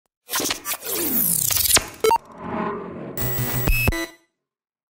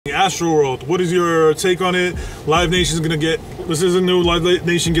Astroworld, what is your take on it? Live Nation's gonna get, this isn't new, Live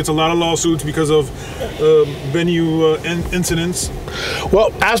Nation gets a lot of lawsuits because of venue incidents.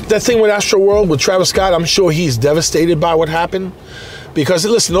 Well, that thing with Astroworld, with Travis Scott, I'm sure he's devastated by what happened. Because,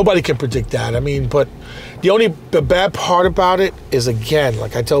 listen, nobody can predict that. I mean, but the bad part about it is, again,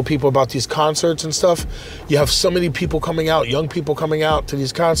 like I tell people about these concerts and stuff, you have so many people coming out, young people coming out to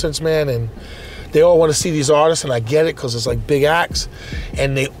these concerts, man, and they all want to see these artists, and I get it because it's like big acts,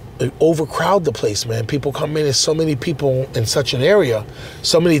 and they overcrowd the place, man. People come in, there's so many people in such an area,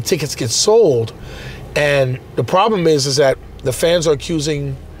 so many tickets get sold, and the problem is that the fans are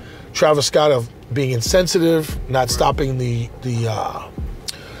accusing Travis Scott of being insensitive, not stopping the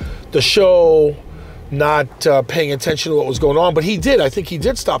show, not paying attention to what was going on. But he did. I think he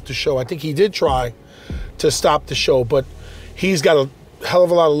did stop the show. I think he did try to stop the show. But he's got a hell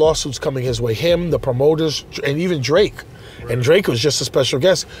of a lot of lawsuits coming his way. Him, the promoters, and even Drake. Right. And Drake was just a special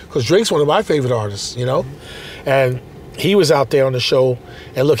guest because Drake's one of my favorite artists, you know? And he was out there on the show.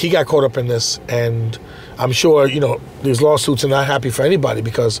 And look, he got caught up in this. And I'm sure, you know, these lawsuits are not happy for anybody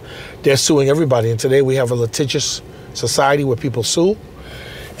because they're suing everybody. And today we have a litigious society where people sue.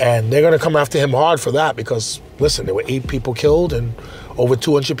 And they're going to come after him hard for that because, listen, there were 8 people killed and over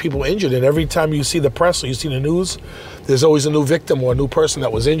 200 people injured. And every time you see the press or you see the news, there's always a new victim or a new person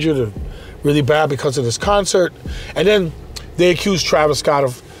that was injured or really bad because of this concert. And then they accused Travis Scott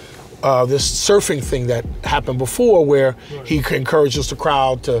of this surfing thing that happened before where he encourages the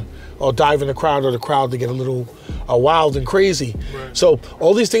crowd to or dive in the crowd or the crowd to get a little wild and crazy. Right. So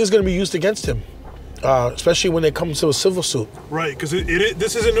all these things are going to be used against him, especially when it comes to a civil suit. Right, because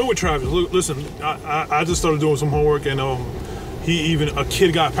this isn't new with Travis. Look, listen, I just started doing some homework, and a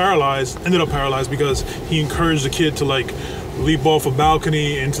kid got paralyzed, ended up paralyzed because he encouraged the kid to like leap off a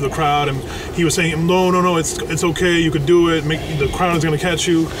balcony into the crowd, and he was saying, no, it's okay, you could do it. The crowd is going to catch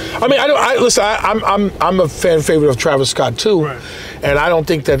you. I mean, listen. I'm a fan favorite of Travis Scott too, right. And I don't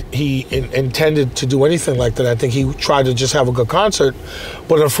think that he intended to do anything like that. I think he tried to just have a good concert,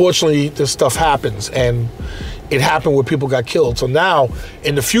 but unfortunately, this stuff happens, and it happened where people got killed. So now,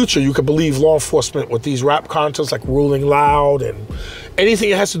 in the future, you could believe law enforcement with these rap concerts like Rolling Loud and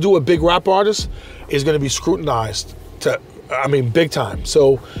anything that has to do with big rap artists is going to be scrutinized. Big time.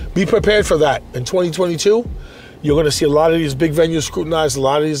 So be prepared for that. In 2022, you're going to see a lot of these big venues scrutinized, a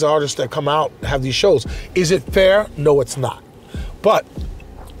lot of these artists that come out have these shows. Is it fair? No, it's not. But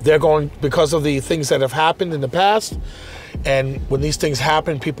they're going, because of the things that have happened in the past, and when these things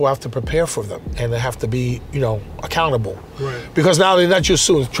happen, people have to prepare for them, and they have to be, you know, accountable. Right. Because now they're not just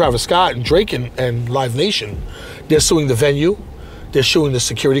suing Travis Scott and Drake and Live Nation. They're suing the venue. They're suing the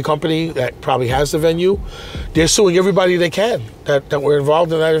security company that probably has the venue. They're suing everybody they can that were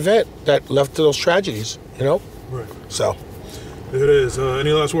involved in that event that left to those tragedies, you know? Right. So. There it is.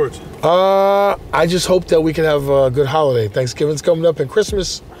 Any last words? I just hope that we can have a good holiday. Thanksgiving's coming up and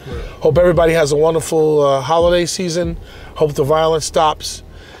Christmas. Right. Hope everybody has a wonderful holiday season. Hope the violence stops.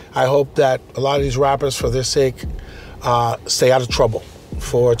 I hope that a lot of these rappers, for their sake, stay out of trouble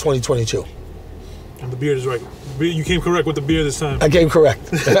for 2022. And the beard is right. You came correct with the beard this time. I came correct.